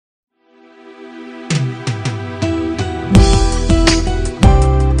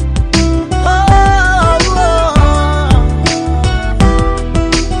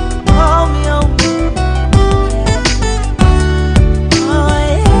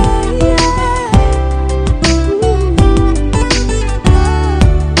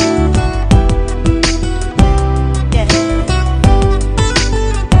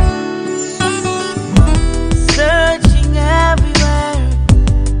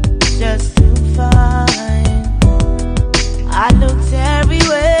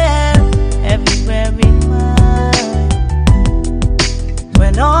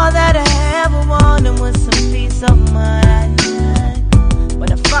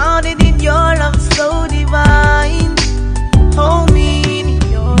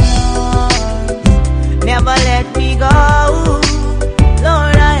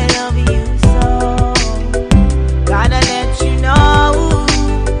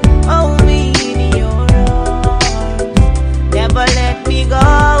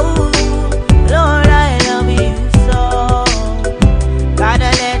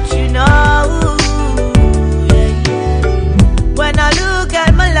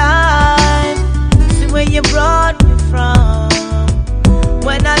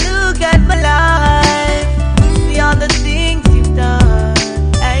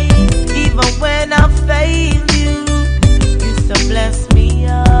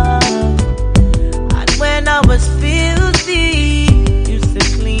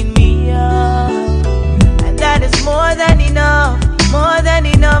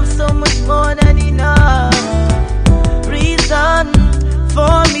enough, so much more than enough. Reason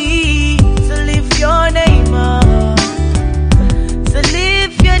for me to lift your name up, to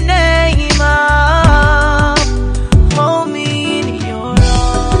lift your name up. Hold me in your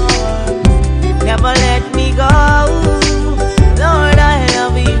arms, never let me go. Lord, I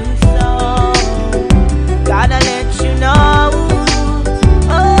love you so. Gotta let you know.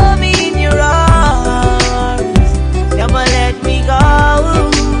 Hold me in your arms, never let me go.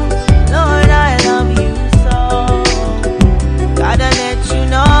 Lord, I love you so. Gotta let you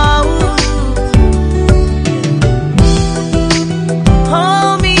know.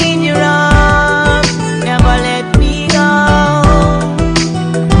 Hold me in your arms, never let me go.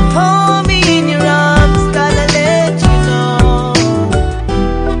 Hold me in your arms, gotta let you know.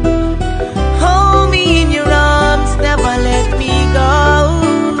 Hold me in your arms, never let me go.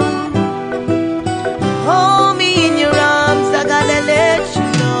 Hold me in your arms, I gotta let you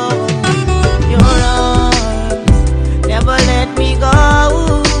know. Your arms, never let me go.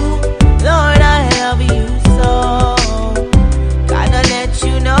 Lord, I love you so. Gotta let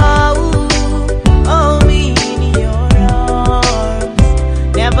you know. Hold me in your arms,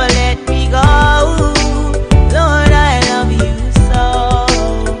 never let me go. Lord, I love you so.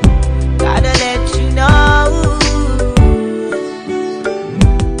 Gotta let you know.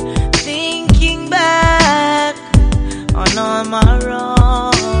 Thinking back on all my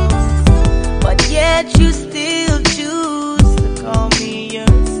wrongs, but yet you still choose to call me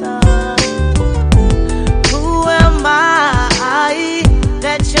your son. Who am I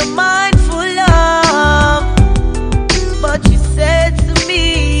that you're mindful of? But you said to me,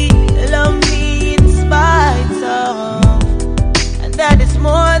 love me in spite of. And that is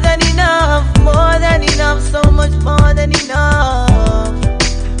more than enough, so much more than enough.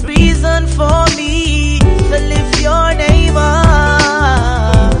 Reason for me to lift your name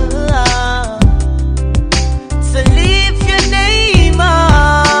up, to lift your name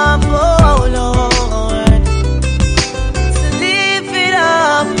up, oh Lord, to lift it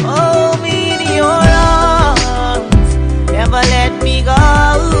up. Hold me in your arms, never let me go.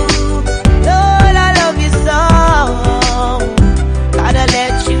 Lord, I love you so. Gotta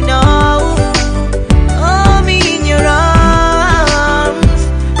let you know. Hold me in your arms,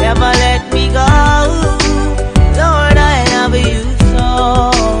 never let me go. Lord, I love you so.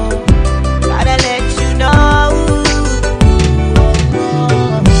 Gotta let you know.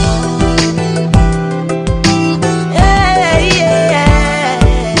 Yeah, yeah.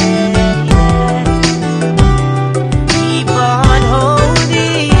 Keep on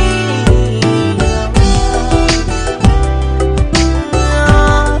holding.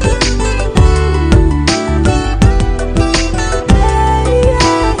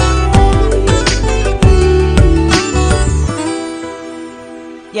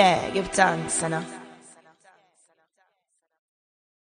 Yeah, give thanks, Anna.